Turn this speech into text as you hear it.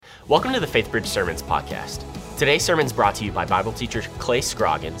Welcome to the FaithBridge Sermons podcast. Today's sermon is brought to you by Bible teacher Clay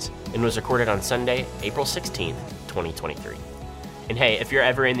Scroggins and was recorded on Sunday, April 16th, 2023. And hey, if you're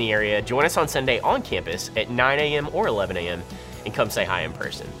ever in the area, join us on Sunday on campus at 9 a.m. or 11 a.m. and come say hi in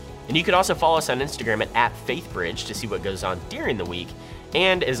person. And you can also follow us on Instagram at /FaithBridge to see what goes on during the week.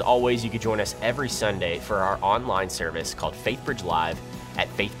 And as always, you can join us every Sunday for our online service called FaithBridge Live at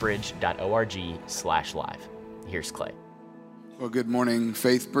faithbridge.org/live. Here's Clay. Well, good morning,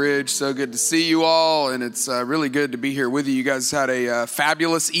 Faith Bridge. So good to see you all, and it's really good to be here with you. You guys had a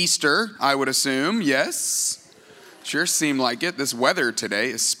fabulous Easter, I would assume. Yes? Sure seemed like it. This weather today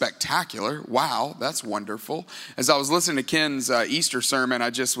is spectacular. Wow, that's wonderful. As I was listening to Ken's Easter sermon,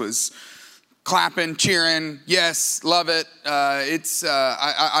 I just was clapping, cheering. Yes, love it.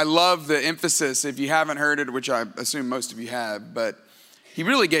 I love the emphasis, if you haven't heard it, which I assume most of you have, but he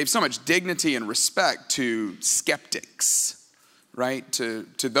really gave so much dignity and respect to skeptics. Right? To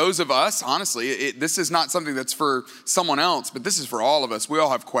those of us, honestly, this is not something that's for someone else, but this is for all of us. We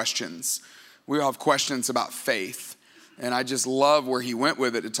all have questions. We all have questions about faith. And I just love where he went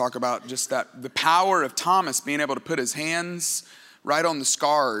with it to talk about just that, the power of Thomas being able to put his hands right on the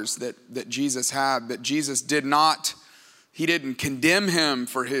scars that Jesus had, that Jesus he didn't condemn him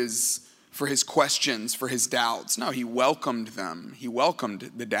for his questions, for his doubts. No, he welcomed them. He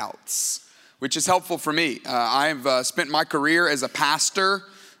welcomed the doubts, which is helpful for me. I've spent my career as a pastor,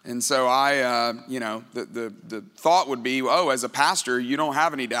 and so the thought would be, as a pastor, you don't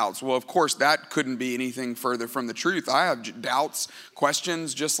have any doubts. Well, of course, that couldn't be anything further from the truth. I have doubts,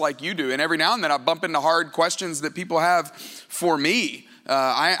 questions, just like you do, and every now and then I bump into hard questions that people have for me.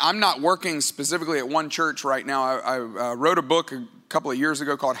 I'm not working specifically at one church right now. I wrote a book a couple of years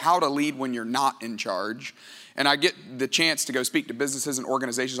ago called How to Lead When You're Not in Charge. And I get the chance to go speak to businesses and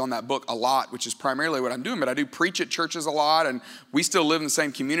organizations on that book a lot, which is primarily what I'm doing. But I do preach at churches a lot, and we still live in the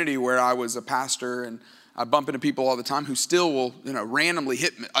same community where I was a pastor. And I bump into people all the time who still will, randomly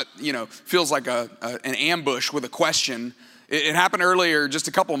hit me, feels like an ambush with a question. It happened earlier, just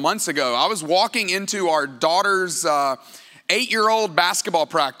a couple of months ago. I was walking into our daughter's 8-year-old basketball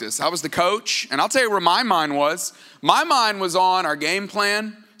practice. I was the coach, and I'll tell you where my mind was. My mind was on our game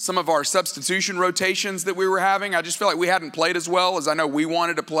plan, some of our substitution rotations that we were having. I just feel like we hadn't played as well as I know we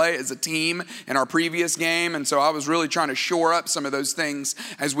wanted to play as a team in our previous game. And so I was really trying to shore up some of those things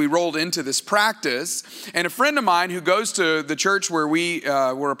as we rolled into this practice. And a friend of mine who goes to the church where we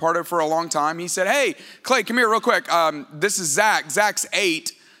were a part of for a long time, he said, "Hey, Clay, come here real quick. This is Zach. Zach's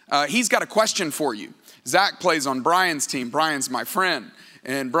 8. He's got a question for you." Zach plays on Brian's team. Brian's my friend.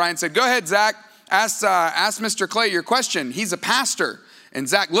 And Brian said, "Go ahead, Zach. Ask Mr. Clay your question. He's a pastor." And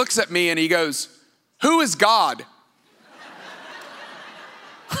Zach looks at me and he goes, "Who is God?"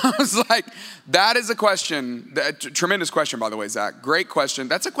 I was like, that is a question, tremendous question, by the way, Zach. Great question.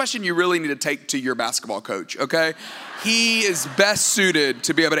 That's a question you really need to take to your basketball coach, okay? He is best suited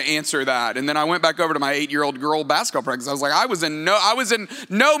to be able to answer that. And then I went back over to my 8-year-old girl basketball practice. I was like, I was in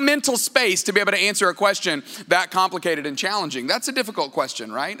no mental space to be able to answer a question that complicated and challenging. That's a difficult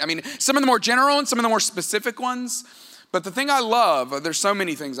question, right? I mean, some of the more general and some of the more specific ones. But the thing I love, there's so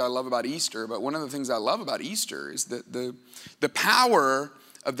many things I love about Easter, but one of the things I love about Easter is that the power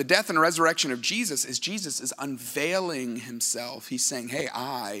of the death and resurrection of Jesus is unveiling himself. He's saying, hey,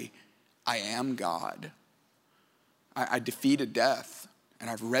 I am God. I defeated death and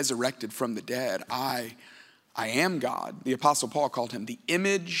I've resurrected from the dead. I am God. The Apostle Paul called him the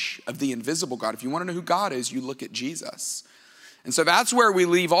image of the invisible God. If you want to know who God is, you look at Jesus. And so that's where we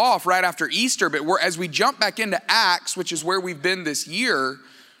leave off right after Easter. But as we jump back into Acts, which is where we've been this year,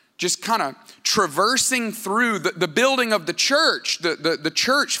 just kind of traversing through the building of the church, the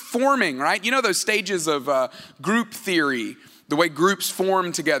church forming, right? You know those stages of group theory, the way groups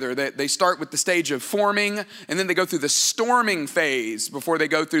form together. They start with the stage of forming, and then they go through the storming phase before they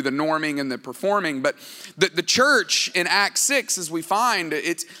go through the norming and the performing. But the church in Acts 6, as we find,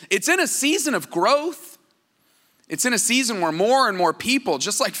 it's in a season of growth. It's in a season where more and more people,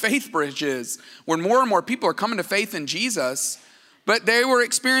 just like FaithBridge is, where more and more people are coming to faith in Jesus, but they were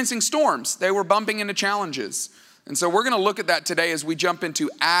experiencing storms. They were bumping into challenges. And so we're going to look at that today as we jump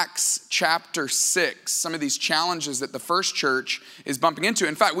into Acts chapter 6, some of these challenges that the first church is bumping into.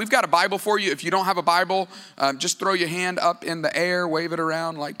 In fact, we've got a Bible for you. If you don't have a Bible, just throw your hand up in the air, wave it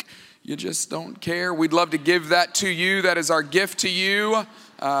around like you just don't care. We'd love to give that to you. That is our gift to you.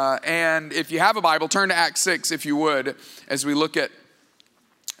 And if you have a Bible, turn to Acts 6 if you would, as we look at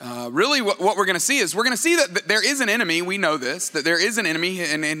really what we're going to see is we're going to see that there is an enemy. We know this, that there is an enemy,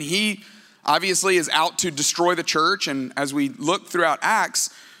 and he obviously is out to destroy the church. And as we look throughout Acts,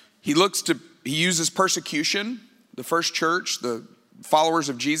 he uses persecution. The first church, the followers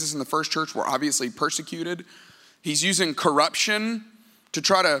of Jesus in the first church were obviously persecuted. He's using corruption to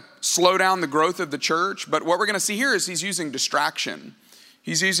try to slow down the growth of the church. But what we're going to see here is he's using distraction.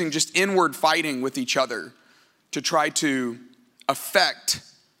 He's using just inward fighting with each other to try to affect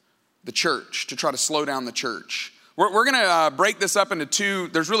the church, to try to slow down the church. We're going to break this up into two.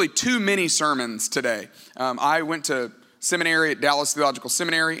 There's really two mini sermons today. I went to seminary at Dallas Theological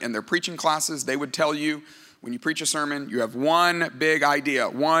Seminary, and their preaching classes, they would tell you when you preach a sermon, you have one big idea,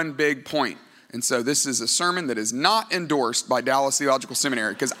 one big point. And so this is a sermon that is not endorsed by Dallas Theological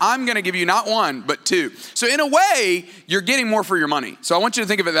Seminary, because I'm going to give you not one, but two. So in a way, you're getting more for your money. So I want you to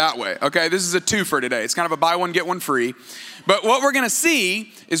think of it that way, okay? This is a two for today. It's kind of a buy one, get one free. But what we're going to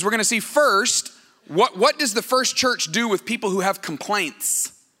see is we're going to see first, what does the first church do with people who have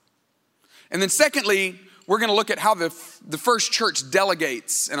complaints? And then secondly, we're going to look at how the first church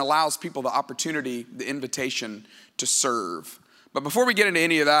delegates and allows people the opportunity, the invitation to serve. But before we get into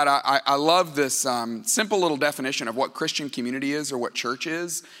any of that, I love this simple little definition of what Christian community is or what church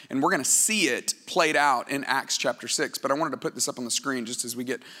is. And we're going to see it played out in Acts chapter 6. But I wanted to put this up on the screen just as we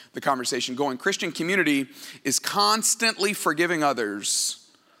get the conversation going. Christian community is constantly forgiving others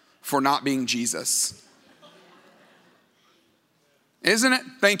for not being Jesus. Isn't it?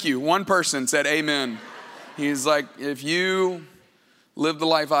 Thank you. One person said amen. He's like, if you live the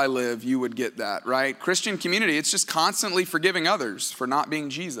life I live, you would get that, right? Christian community, it's just constantly forgiving others for not being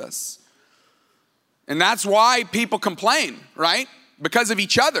Jesus. And that's why people complain, right? Because of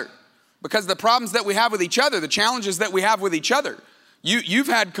each other. Because of the problems that we have with each other, the challenges that we have with each other. You've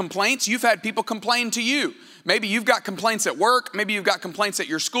had complaints, you've had people complain to you. Maybe you've got complaints at work, maybe you've got complaints at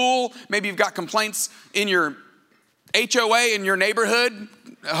your school, maybe you've got complaints in your HOA in your neighborhood.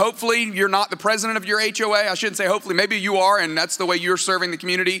 Hopefully you're not the president of your HOA. I shouldn't say hopefully, maybe you are, and that's the way you're serving the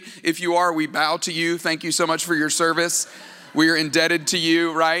community. If you are, we bow to you. Thank you so much for your service. We are indebted to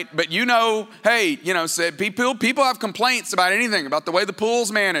you, right? But hey, people have complaints about anything, about the way the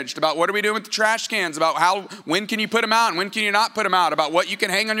pool's managed, about what are we doing with the trash cans, about when can you put them out and when can you not put them out, about what you can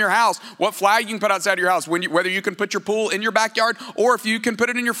hang on your house, what flag you can put outside your house, whether you can put your pool in your backyard or if you can put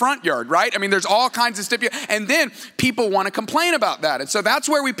it in your front yard, right? I mean, there's all kinds of stipulations. And then people want to complain about that. And so that's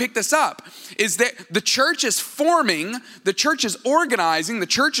where we pick this up, is that the church is forming, the church is organizing, the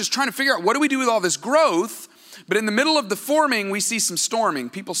church is trying to figure out what do we do with all this growth. But in the middle of the forming, we see some storming.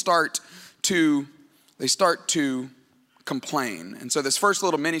 People start to complain. And so this first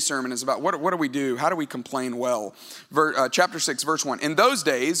little mini sermon is about what do we do? How do we complain well? Chapter 6, verse 1. In those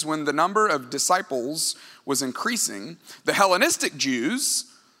days, when the number of disciples was increasing, the Hellenistic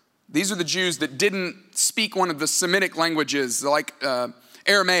Jews, these are the Jews that didn't speak one of the Semitic languages like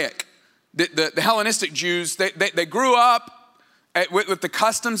Aramaic. The Hellenistic Jews, they grew up with the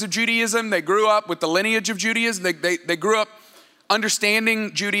customs of Judaism. They grew up with the lineage of Judaism. They grew up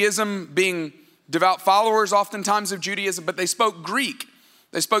understanding Judaism, being devout followers oftentimes of Judaism, but they spoke Greek.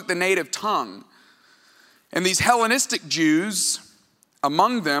 They spoke the native tongue. And these Hellenistic Jews,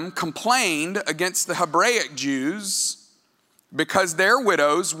 among them, complained against the Hebraic Jews because their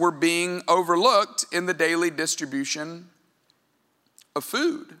widows were being overlooked in the daily distribution of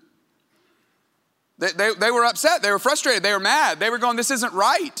food. They were upset. They were frustrated. They were mad. They were going, this isn't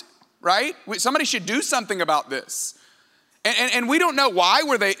right? Somebody should do something about this. And we don't know why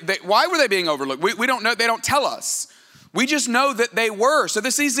were they being overlooked. We don't know. They don't tell us. We just know that they were. So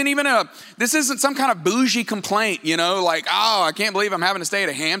this isn't some kind of bougie complaint, like, oh, I can't believe I'm having to stay at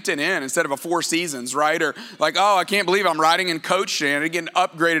a Hampton Inn instead of a Four Seasons, right? Or like, oh, I can't believe I'm riding in coach and getting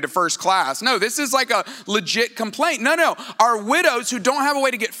upgraded to first class. No, this is like a legit complaint. No. Our widows who don't have a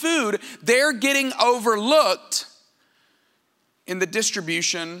way to get food, they're getting overlooked in the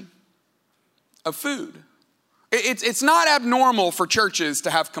distribution of food. It's not abnormal for churches to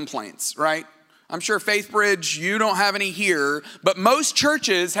have complaints, right? I'm sure Faith Bridge, you don't have any here, but most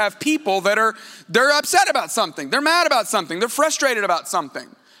churches have people they're upset about something. They're mad about something. They're frustrated about something.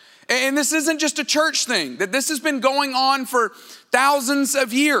 And this isn't just a church thing, that this has been going on for thousands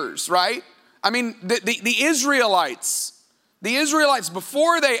of years, right? I mean, the Israelites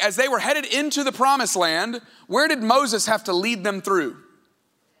before as they were headed into the promised land, where did Moses have to lead them through?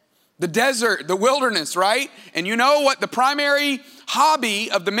 The desert, the wilderness, right? And you know what the primary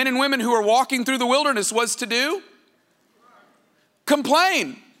hobby of the men and women who were walking through the wilderness was to do?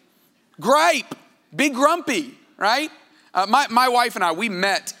 Complain, gripe, be grumpy, right? My wife and I, we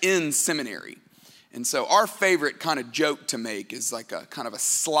met in seminary. And so our favorite kind of joke to make is like a kind of a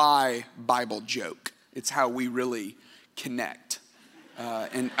sly Bible joke. It's how we really connect.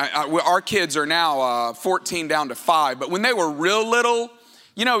 Our kids are now 14 down to 5, but when they were real little,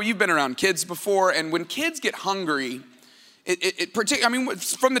 you've been around kids before, and when kids get hungry,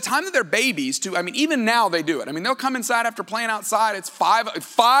 From the time that they're babies to, even now they do it. They'll come inside after playing outside. It's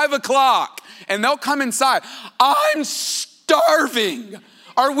 5 o'clock, and they'll come inside. I'm starving.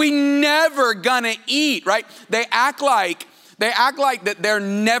 Are we never gonna eat, right? They act like that they're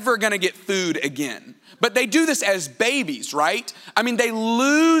never gonna get food again. But they do this as babies, right? They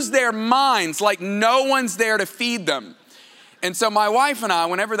lose their minds like no one's there to feed them. And so my wife and I,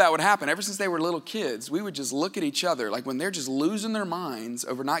 whenever that would happen, ever since they were little kids, we would just look at each other. Like when they're just losing their minds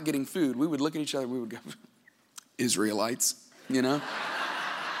over not getting food, we would look at each other, we would go, Israelites,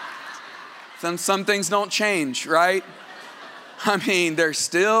 Some things don't change, right? They're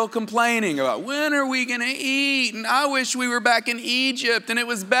still complaining about when are we going to eat? And I wish we were back in Egypt and it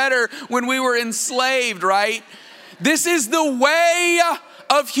was better when we were enslaved, right? This is the way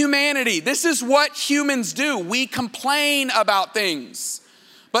of humanity. This is what humans do. We complain about things.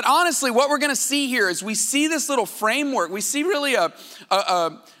 But honestly, what we're going to see here is we see this little framework. We see really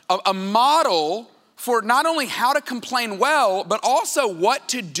a model for not only how to complain well, but also what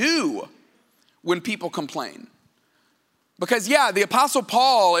to do when people complain. Because the Apostle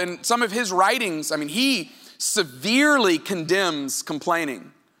Paul in some of his writings, he severely condemns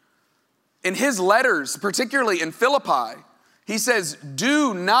complaining. In his letters, particularly in Philippi, he says,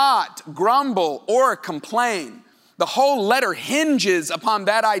 do not grumble or complain. The whole letter hinges upon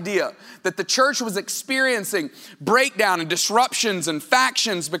that idea that the church was experiencing breakdown and disruptions and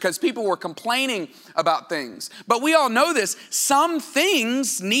factions because people were complaining about things. But we all know this. Some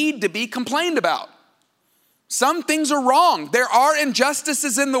things need to be complained about. Some things are wrong. There are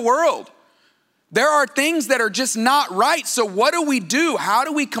injustices in the world. There are things that are just not right. So what do? How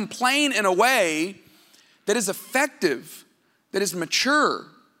do we complain in a way that is effective, that is mature?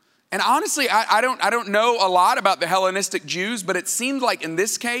 And honestly, I don't know a lot about the Hellenistic Jews, but it seemed like in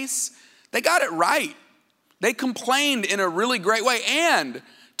this case, they got it right. They complained in a really great way. And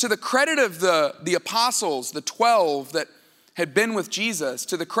to the credit of the apostles, the 12 that had been with Jesus,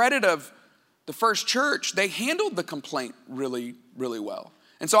 to the credit of the first church, they handled the complaint really, really well.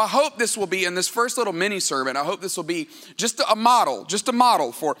 And so I hope this will be, in this first little mini sermon, I hope this will be just a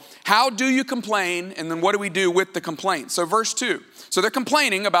model for how do you complain and then what do we do with the complaint. So verse 2. So they're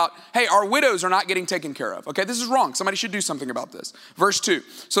complaining about, hey, our widows are not getting taken care of. Okay, this is wrong. Somebody should do something about this. Verse 2.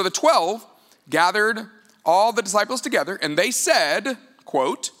 So the 12 gathered all the disciples together and they said,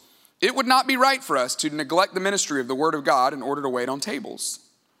 quote, it would not be right for us to neglect the ministry of the word of God in order to wait on tables.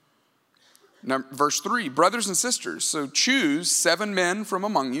 Now, verse 3, brothers and sisters, so choose 7 men from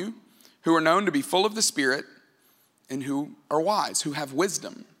among you who are known to be full of the Spirit and who are wise, who have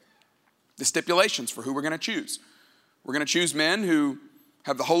wisdom. The stipulations for who we're going to choose. We're going to choose men who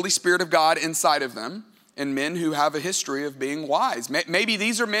have the Holy Spirit of God inside of them and men who have a history of being wise. Maybe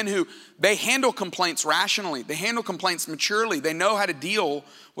these are men who, they handle complaints rationally. They handle complaints maturely. They know how to deal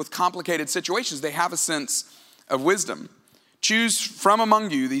with complicated situations. They have a sense of wisdom. Choose from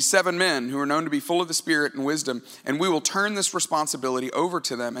among you these 7 men who are known to be full of the Spirit and wisdom, and we will turn this responsibility over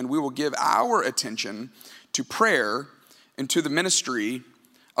to them, and we will give our attention to prayer and to the ministry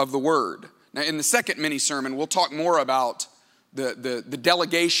of the word. Now, in the second mini sermon, we'll talk more about the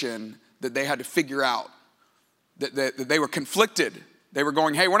delegation that they had to figure out, that they were conflicted. They were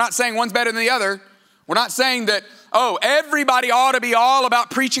going, hey, we're not saying one's better than the other. We're not saying that, everybody ought to be all about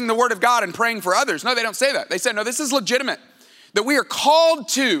preaching the word of God and praying for others. No, they don't say that. They said, no, this is legitimate. That we are called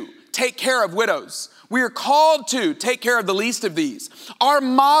to take care of widows. We are called to take care of the least of these. Our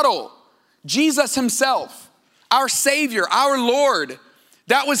model, Jesus himself, our Savior, our Lord,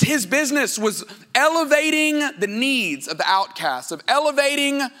 that was his business, was elevating the needs of the outcasts, of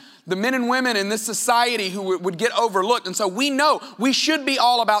elevating the men and women in this society who would get overlooked. And so we know we should be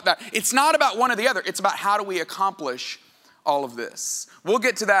all about that. It's not about one or the other. It's about how do we accomplish all of this. We'll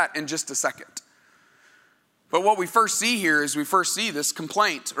get to that in just a second. But what we first see here is we first see this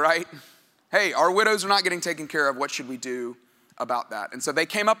complaint, right? Hey, our widows are not getting taken care of. What should we do about that? And so they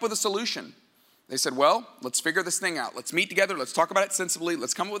came up with a solution. They said, well, let's figure this thing out. Let's meet together. Let's talk about it sensibly.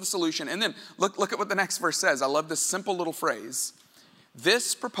 Let's come up with a solution. And then look at what the next verse says. I love this simple little phrase.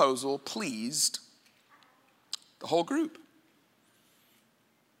 This proposal pleased the whole group.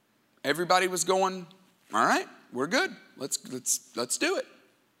 Everybody was going, all right, we're good. Let's do it.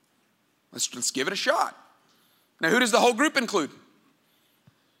 Let's give it a shot. Now, who does the whole group include?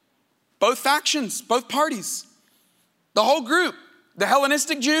 Both factions, both parties. The whole group. The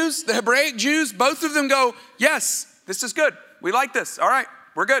Hellenistic Jews, the Hebraic Jews, both of them go, yes, this is good. We like this. All right,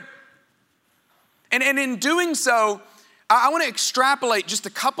 we're good. And in doing so, I want to extrapolate just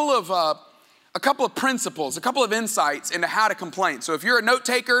a couple of a couple of principles, a couple of insights into how to complain. So if you're a note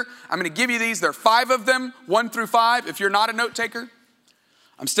taker, I'm going to give you these. There are 5 of them, 1 through 5. If you're not a note taker,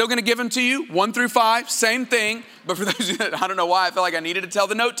 I'm still going to give them to you, 1 through 5, same thing. But for those of you that, I don't know why I felt like I needed to tell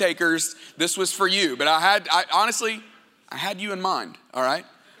the note takers, this was for you. But honestly, I had you in mind, all right?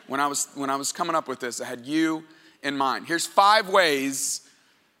 When I was coming up with this, I had you in mind. Here's 5 ways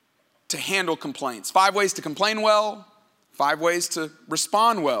to handle complaints. 5 ways to complain well, 5 ways to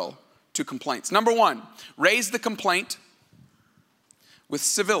respond well to complaints. Number 1, raise the complaint with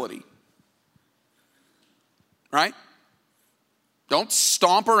civility, right? Don't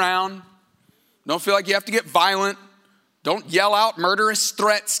stomp around. Don't feel like you have to get violent. Don't yell out murderous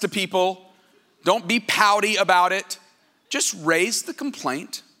threats to people. Don't be pouty about it. Just raise the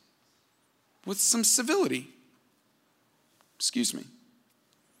complaint with some civility. Excuse me.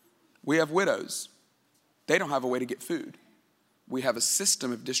 We have widows. They don't have a way to get food. We have a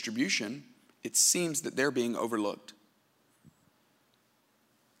system of distribution. It seems that they're being overlooked.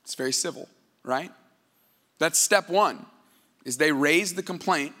 It's very civil, right? That's step 1, is they raise the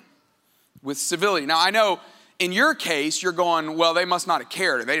complaint with civility. Now, I know in your case, you're going, well, they must not have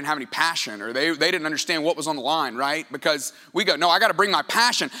cared, or they didn't have any passion, or they didn't understand what was on the line, right? Because we go, no, I got to bring my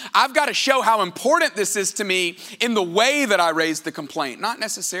passion. I've got to show how important this is to me in the way that I raise the complaint. Not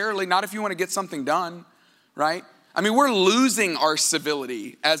necessarily, not if you want to get something done, right? I mean, we're losing our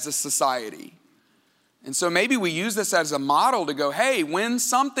civility as a society. And so maybe we use this as a model to go, hey, when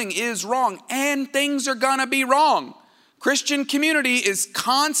something is wrong, and things are gonna be wrong, Christian community is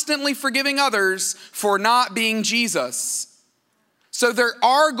constantly forgiving others for not being Jesus. So there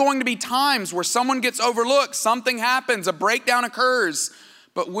are going to be times where someone gets overlooked, something happens, a breakdown occurs,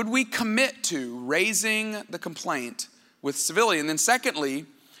 but would we commit to raising the complaint with civility? And then secondly,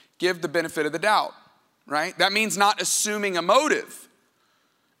 give the benefit of the doubt. Right? That means not assuming a motive.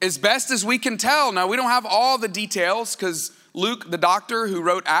 As best as we can tell, now we don't have all the details because Luke, the doctor who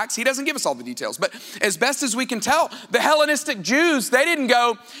wrote Acts, he doesn't give us all the details. But as best as we can tell, the Hellenistic Jews, they didn't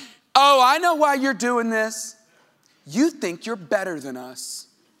go, oh, I know why you're doing this. You think you're better than us.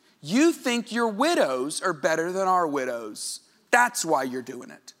 You think your widows are better than our widows. That's why you're doing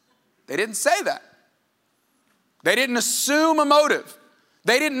it. They didn't say that. They didn't assume a motive.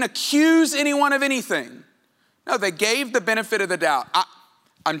 They didn't accuse anyone of anything. No, they gave the benefit of the doubt.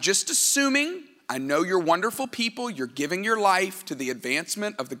 I'm just assuming, I know you're wonderful people. You're giving your life to the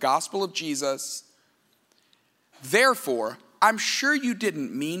advancement of the gospel of Jesus. Therefore, I'm sure you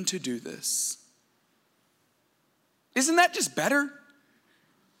didn't mean to do this. Isn't that just better?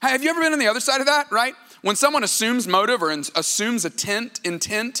 Have you ever been on the other side of that, right? When someone assumes motive or assumes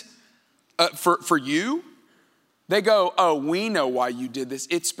intent for you, they go, oh, we know why you did this.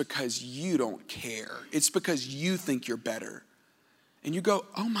 It's because you don't care. It's because you think you're better. And you go,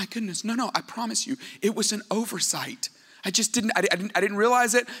 oh my goodness, no, I promise you, it was an oversight. I didn't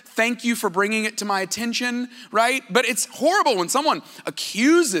realize it. Thank you for bringing it to my attention, right? But it's horrible when someone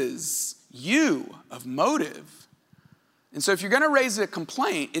accuses you of motive. And so if you're going to raise a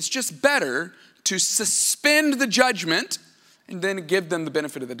complaint, it's just better to suspend the judgment and then give them the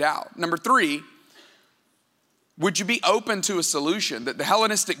benefit of the doubt. Number 3, would you be open to a solution? That the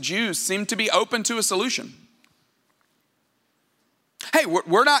Hellenistic Jews seem to be open to a solution. Hey,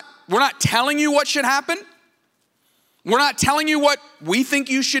 we're not telling you what should happen. We're not telling you what we think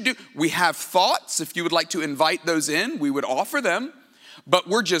you should do. We have thoughts. If you would like to invite those in, we would offer them. But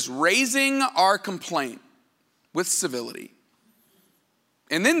we're just raising our complaint with civility.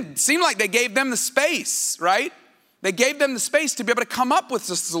 And then it seemed like they gave them the space, right? They gave them the space to be able to come up with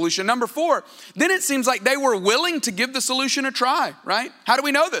the solution. Number 4, then it seems like they were willing to give the solution a try, right? How do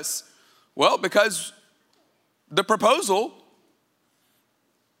we know this? Well, because the proposal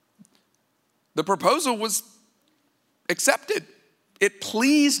was accepted. It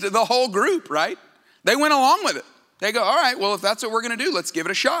pleased the whole group, right? They went along with it. They go, all right, well, if that's what we're going to do, let's give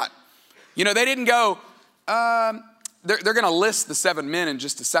it a shot. You know, they didn't go, they're going to list the 7 men in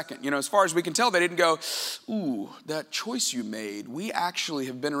just a second. You know, as far as we can tell, they didn't go, ooh, that choice you made, we actually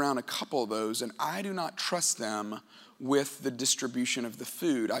have been around a couple of those, and I do not trust them with the distribution of the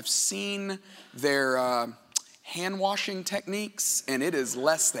food. I've seen their hand washing techniques, and it is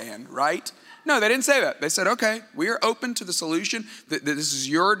less than, right? No, they didn't say that. They said, okay, we are open to the solution. This is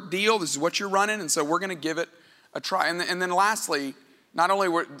your deal. This is what you're running, and so we're going to give it a try. And then lastly, not only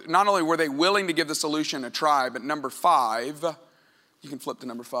were they willing to give the solution a try, but number 5, you can flip to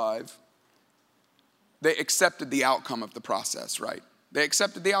number 5, they accepted the outcome of the process, right? They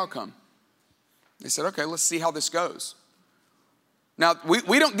accepted the outcome. They said, okay, let's see how this goes. Now,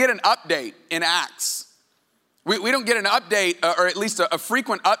 we don't get an update in Acts We don't get an update, or at least a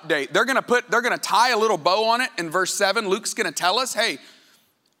frequent update. They're gonna tie a little bow on it in verse 7. Luke's gonna tell us, hey,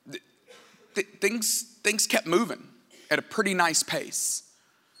 things kept moving at a pretty nice pace.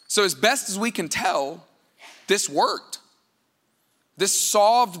 So as best as we can tell, this worked. This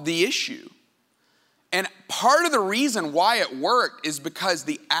solved the issue. And part of the reason why it worked is because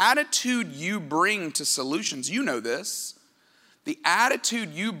the attitude you bring to solutions, you know this, the attitude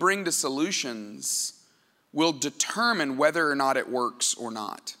you bring to solutions will determine whether or not it works or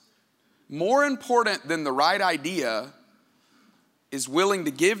not. More important than the right idea is willing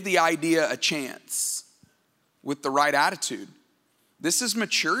to give the idea a chance with the right attitude. This is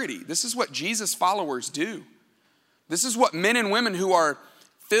maturity. This is what Jesus followers do. This is what men and women who are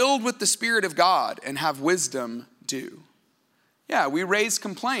filled with the Spirit of God and have wisdom do. Yeah, we raise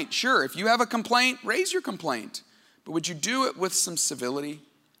complaint. Sure, if you have a complaint, raise your complaint. But would you do it with some civility?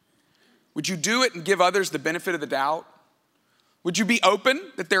 Would you do it and give others the benefit of the doubt? Would you be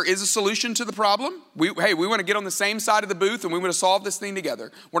open that there is a solution to the problem? We want to get on the same side of the booth and we want to solve this thing together.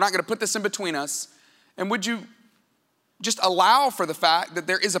 We're not going to put this in between us. And would you just allow for the fact that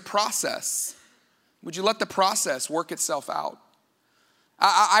there is a process? Would you let the process work itself out?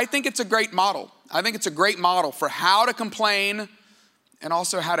 I think it's a great model. I think it's a great model for how to complain and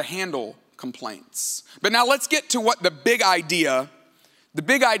also how to handle complaints. But now let's get to what the big idea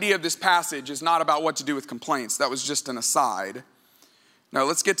of this passage is not about what to do with complaints. That was just an aside. Now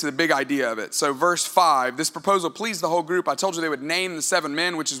let's get to the big idea of it. So verse 5, this proposal pleased the whole group. I told you they would name the 7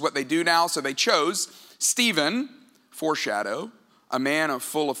 men, which is what they do now. So they chose Stephen, foreshadow, a man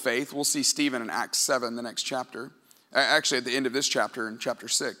full of faith. We'll see Stephen in Acts 7, the next chapter. Actually, at the end of this chapter, in chapter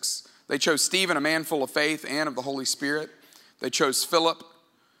 6. They chose Stephen, a man full of faith and of the Holy Spirit. They chose Philip.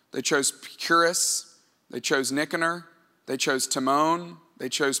 They chose Purus. They chose Nicanor. They chose Timon. They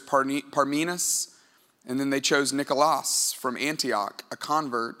chose Parmenas. And then they chose Nicholas from Antioch, a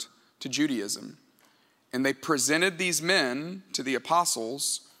convert to Judaism. And they presented these men to the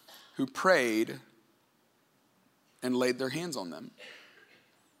apostles who prayed and laid their hands on them.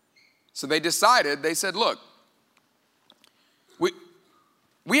 So they said, look,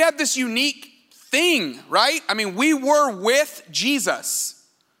 we have this unique thing, right? I mean, we were with Jesus.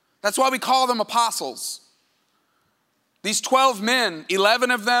 That's why we call them apostles. These 12 men,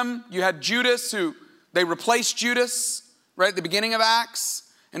 11 of them, you had Judas they replaced Judas, right at the beginning of Acts.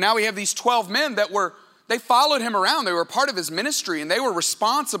 And now we have these 12 men they followed him around. They were part of his ministry and they were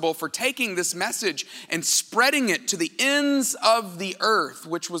responsible for taking this message and spreading it to the ends of the earth,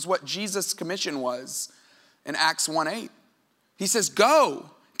 which was what Jesus' commission was in Acts 1:8. He says, go,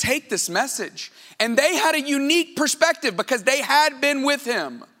 take this message. And they had a unique perspective because they had been with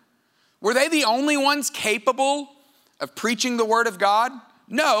him. Were they the only ones capable of preaching the word of God?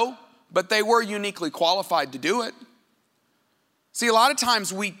 No, but they were uniquely qualified to do it. See, a lot of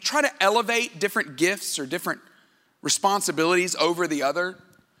times we try to elevate different gifts or different responsibilities over the other.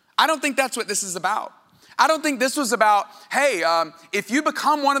 I don't think that's what this is about. I don't think this was about, hey, if you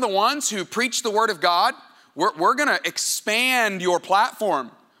become one of the ones who preach the word of God, we're going to expand your platform.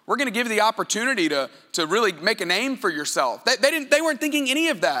 We're going to give you the opportunity to really make a name for yourself. They weren't thinking any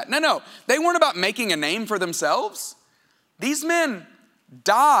of that. No. They weren't about making a name for themselves. These men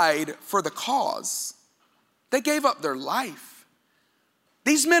died for the cause. They gave up their life.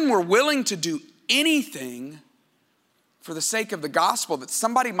 These men were willing to do anything for the sake of the gospel, that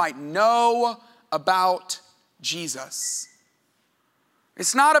somebody might know about Jesus.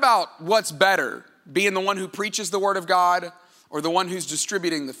 It's not about what's better, being the one who preaches the word of God or the one who's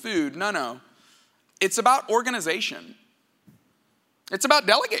distributing the food. No. It's about organization. It's about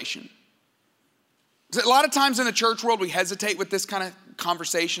delegation. A lot of times in the church world, we hesitate with this kind of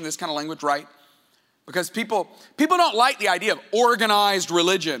conversation, this kind of language, right? Because people don't like the idea of organized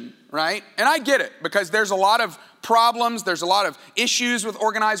religion, right? And I get it, because there's a lot of problems, there's a lot of issues with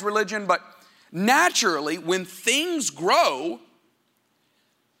organized religion, but naturally, when things grow,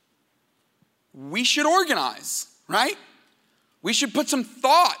 we should organize, right? We should put some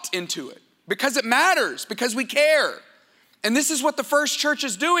thought into it because it matters, because we care. And this is what the first church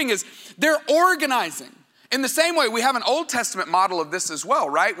is doing, is they're organizing. In the same way, we have an Old Testament model of this as well,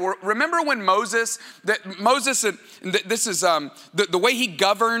 right? Remember when Moses, this is the way he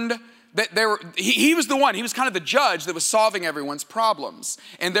governed, he was the one, he was kind of the judge that was solving everyone's problems.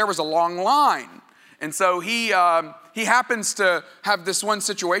 And there was a long line. And so he happens to have this one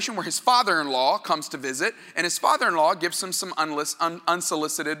situation where his father-in-law comes to visit, and his father-in-law gives him some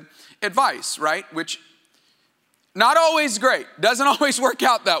unsolicited advice, right? Which Not always great. Doesn't always work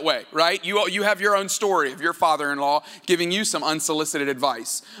out that way, right? You have your own story of your father-in-law giving you some unsolicited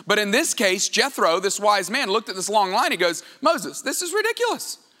advice. But in this case, Jethro, this wise man, looked at this long line. He goes, Moses, this is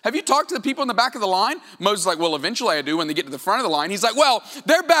ridiculous. Have you talked to the people in the back of the line? Moses is like, well, eventually I do when they get to the front of the line. He's like, well,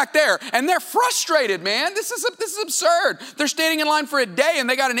 they're back there and they're frustrated, man. This is absurd. They're standing in line for a day and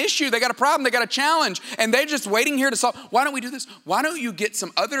they got an issue, they got a problem, they got a challenge, and they're just waiting here to solve. Why don't we do this? Why don't you get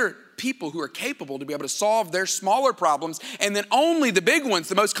some other people who are capable to be able to solve their smaller problems, and then only the big ones,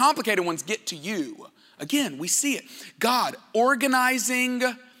 the most complicated ones, get to you? Again, we see it. God organizing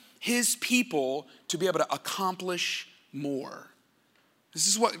his people to be able to accomplish more. This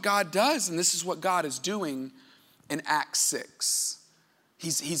is what God does, and this is what God is doing in Acts 6.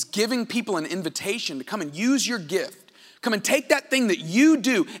 He's giving people an invitation to come and use your gift. Come and take that thing that you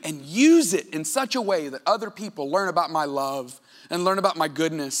do and use it in such a way that other people learn about my love and learn about my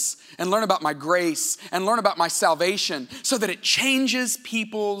goodness and learn about my grace and learn about my salvation so that it changes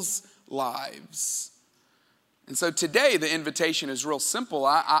people's lives. And so today the invitation is real simple.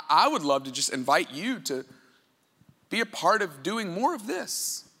 I would love to just invite you to be a part of doing more of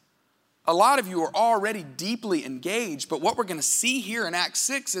this. A lot of you are already deeply engaged, but what we're going to see here in Acts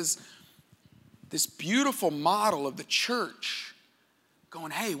 6 is this beautiful model of the church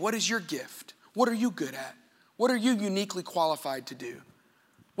going, hey, what is your gift? What are you good at? What are you uniquely qualified to do?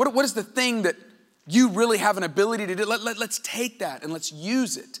 What is the thing that you really have an ability to do? Let's take that and let's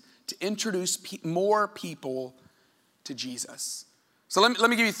use it to introduce more people to Jesus. So let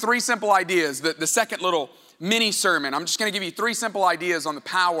me give you three simple ideas. The second little mini sermon, I'm just going to give you three simple ideas on the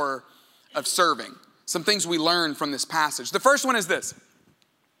power of serving. Some things we learn from this passage. The first one is this: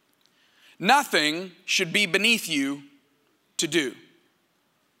 nothing should be beneath you to do.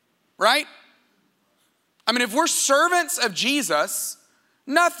 Right? I mean, if we're servants of Jesus,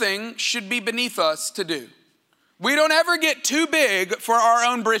 nothing should be beneath us to do. We don't ever get too big for our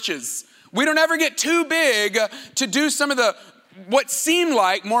own britches. We don't ever get too big to do some of the what seem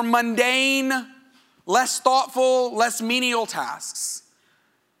like more mundane, less thoughtful, less menial tasks.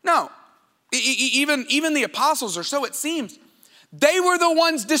 No, even the apostles, or so it seems, they were the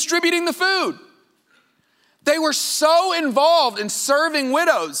ones distributing the food. They were so involved in serving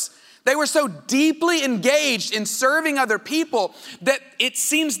widows. They were so deeply engaged in serving other people that it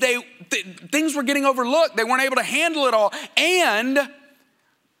seems things were getting overlooked. They weren't able to handle it all. And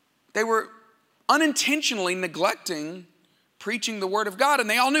they were unintentionally neglecting preaching the word of God. And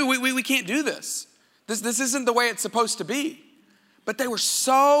they all knew we can't do this. This isn't the way it's supposed to be. But they were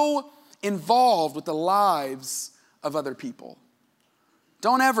so involved with the lives of other people.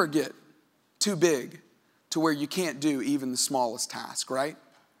 Don't ever get too big to where you can't do even the smallest task, right?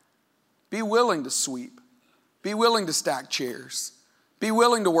 Be willing to sweep. Be willing to stack chairs. Be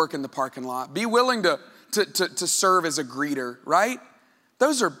willing to work in the parking lot. Be willing to serve as a greeter, right?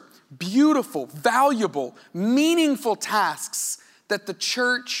 Those are beautiful, valuable, meaningful tasks that the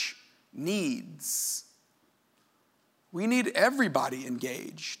church needs. We need everybody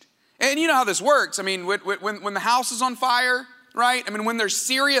engaged. And you know how this works. I mean, when the house is on fire, right? I mean, when there's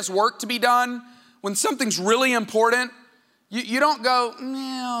serious work to be done, when something's really important, you don't go,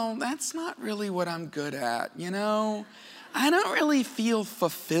 no, that's not really what I'm good at, you know? I don't really feel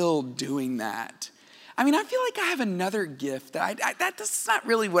fulfilled doing that. I mean, I feel like I have another gift that's not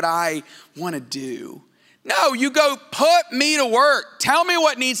really what I want to do. No, you go, put me to work. Tell me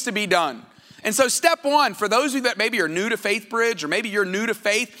what needs to be done. And so step one, for those of you that maybe are new to Faith Bridge, or maybe you're new to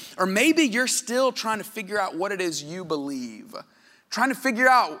faith, or maybe you're still trying to figure out what it is you believe, trying to figure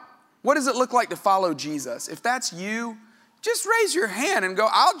out what does it look like to follow Jesus. If that's you, just raise your hand and go,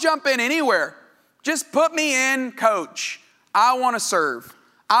 I'll jump in anywhere. Just put me in, coach. I want to serve.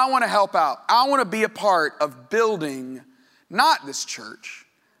 I want to help out. I want to be a part of building, not this church.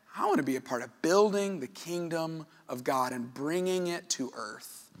 I want to be a part of building the kingdom of God and bringing it to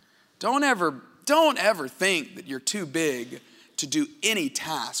earth. Don't ever think that you're too big to do any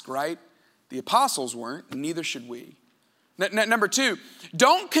task, right? The apostles weren't, and neither should we. Number two,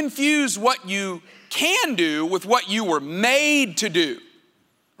 don't confuse what you can do with what you were made to do,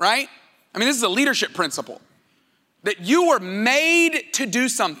 right? I mean, this is a leadership principle, that you were made to do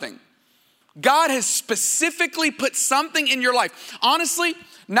something. God has specifically put something in your life. Honestly,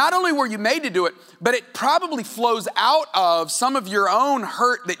 not only were you made to do it, but it probably flows out of some of your own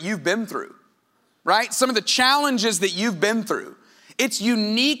hurt that you've been through, right? Some of the challenges that you've been through. It's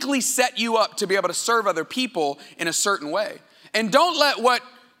uniquely set you up to be able to serve other people in a certain way. And don't let what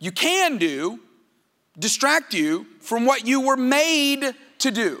you can do distract you from what you were made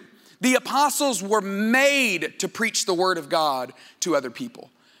to do. The apostles were made to preach the word of God to other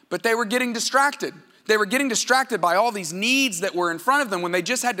people, but they were getting distracted. They were getting distracted by all these needs that were in front of them when they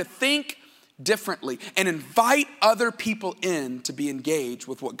just had to think differently and invite other people in to be engaged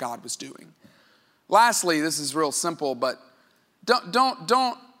with what God was doing. Lastly, this is real simple, but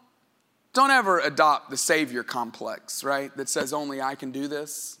don't ever adopt the savior complex, right? That says only I can do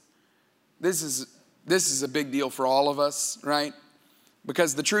this. This is a big deal for all of us, right?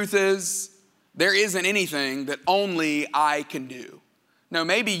 Because the truth is, there isn't anything that only I can do. No,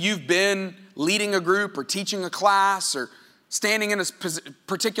 maybe you've been leading a group or teaching a class or standing in a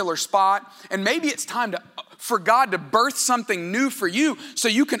particular spot, and maybe it's time for God to birth something new for you so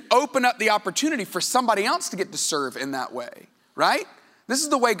you can open up the opportunity for somebody else to get to serve in that way, right? This is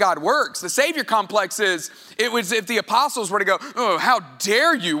the way God works. The Savior complex is, it was if the apostles were to go, oh, how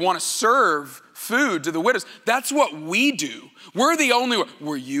dare you want to serve food to the widows. That's what we do. We're the only one.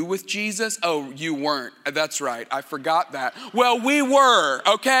 Were you with Jesus? Oh, you weren't. That's right. I forgot that. Well, we were,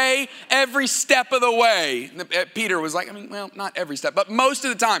 okay? Every step of the way. Peter was like, not every step, but most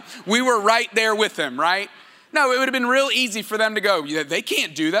of the time, we were right there with him, right? No, it would have been real easy for them to go, they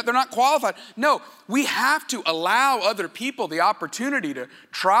can't do that. They're not qualified. No, we have to allow other people the opportunity to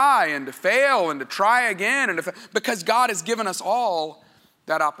try and to fail and to try again, because God has given us all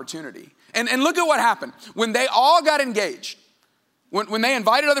that opportunity. And look at what happened. When they all got engaged, when they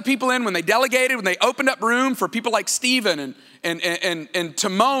invited other people in, when they delegated, when they opened up room for people like Stephen and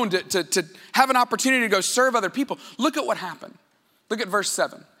Timon to have an opportunity to go serve other people, look at what happened. Look at verse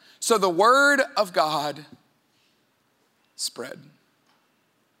 7. So the word of God spread.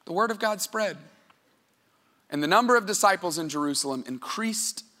 The word of God spread. And the number of disciples in Jerusalem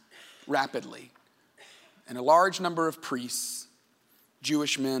increased rapidly. And a large number of priests,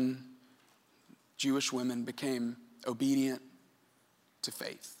 Jewish men, Jewish women became obedient to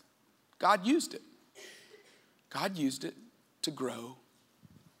faith. God used it. God used it to grow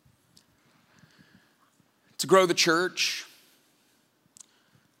the church,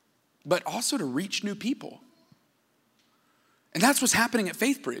 but also to reach new people. And that's what's happening at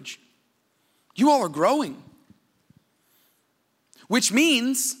Faith Bridge. You all are growing, which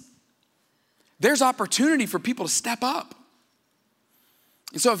means there's opportunity for people to step up.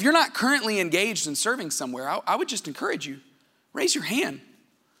 And so if you're not currently engaged in serving somewhere, I would just encourage you, raise your hand.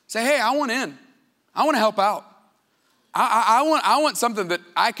 Say, hey, I want in. I want to help out. I want something that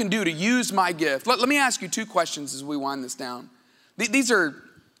I can do to use my gift. Let me ask you two questions as we wind this down. These are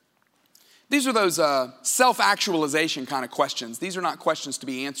those self-actualization kind of questions. These are not questions to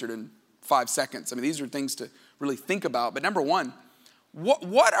be answered in 5 seconds. These are things to really think about. But number one,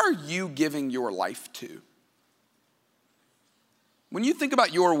 what are you giving your life to? When you think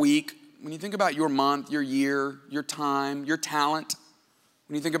about your week, when you think about your month, your year, your time, your talent,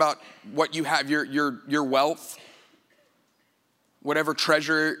 when you think about what you have, your wealth, whatever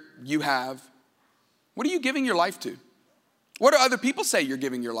treasure you have, what are you giving your life to? What do other people say you're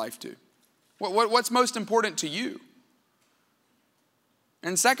giving your life to? What's most important to you?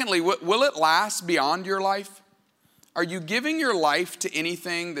 And secondly, will it last beyond your life? Are you giving your life to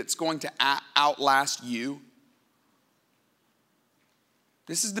anything that's going to outlast you?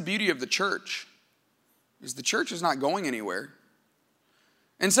 This is the beauty of the church, is the church is not going anywhere.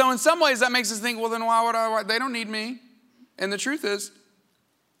 And so in some ways that makes us think, well, then why would they don't need me. And the truth is,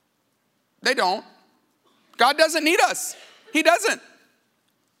 they don't. God doesn't need us. He doesn't.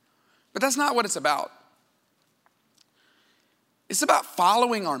 But that's not what it's about. It's about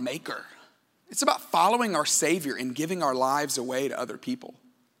following our Maker. It's about following our Savior and giving our lives away to other people.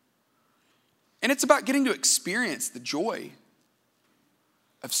 And it's about getting to experience the joy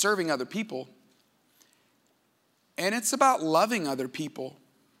of serving other people. And it's about loving other people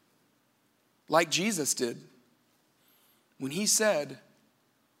like Jesus did when he said,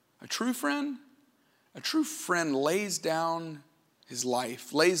 a true friend lays down his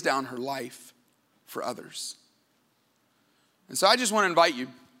life, lays down her life for others. And so I just want to invite you,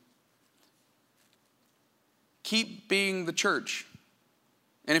 keep being the church.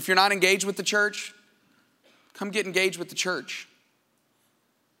 And if you're not engaged with the church, come get engaged with the church.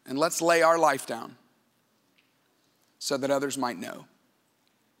 And let's lay our life down so that others might know.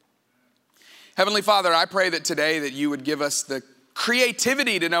 Heavenly Father, I pray that today that you would give us the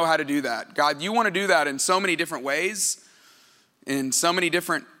creativity to know how to do that. God, you want to do that in so many different ways, in so many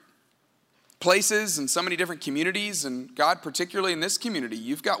different places, in so many different communities. And God, particularly in this community,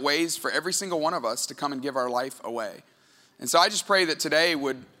 you've got ways for every single one of us to come and give our life away. And so I just pray that today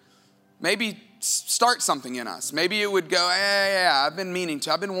would maybe start something in us. Maybe it would go, yeah, I've been meaning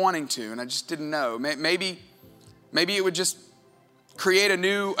to, I've been wanting to, and I just didn't know. Maybe it would just create a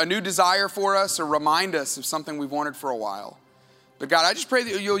new desire for us or remind us of something we've wanted for a while. But God, I just pray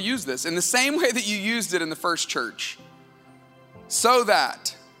that you'll use this in the same way that you used it in the first church, so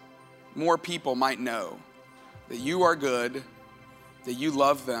that more people might know that you are good, that you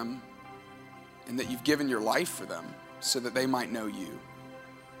love them, and that you've given your life for them so that they might know you.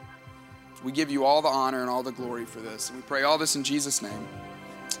 We give you all the honor and all the glory for this. And we pray all this in Jesus' name.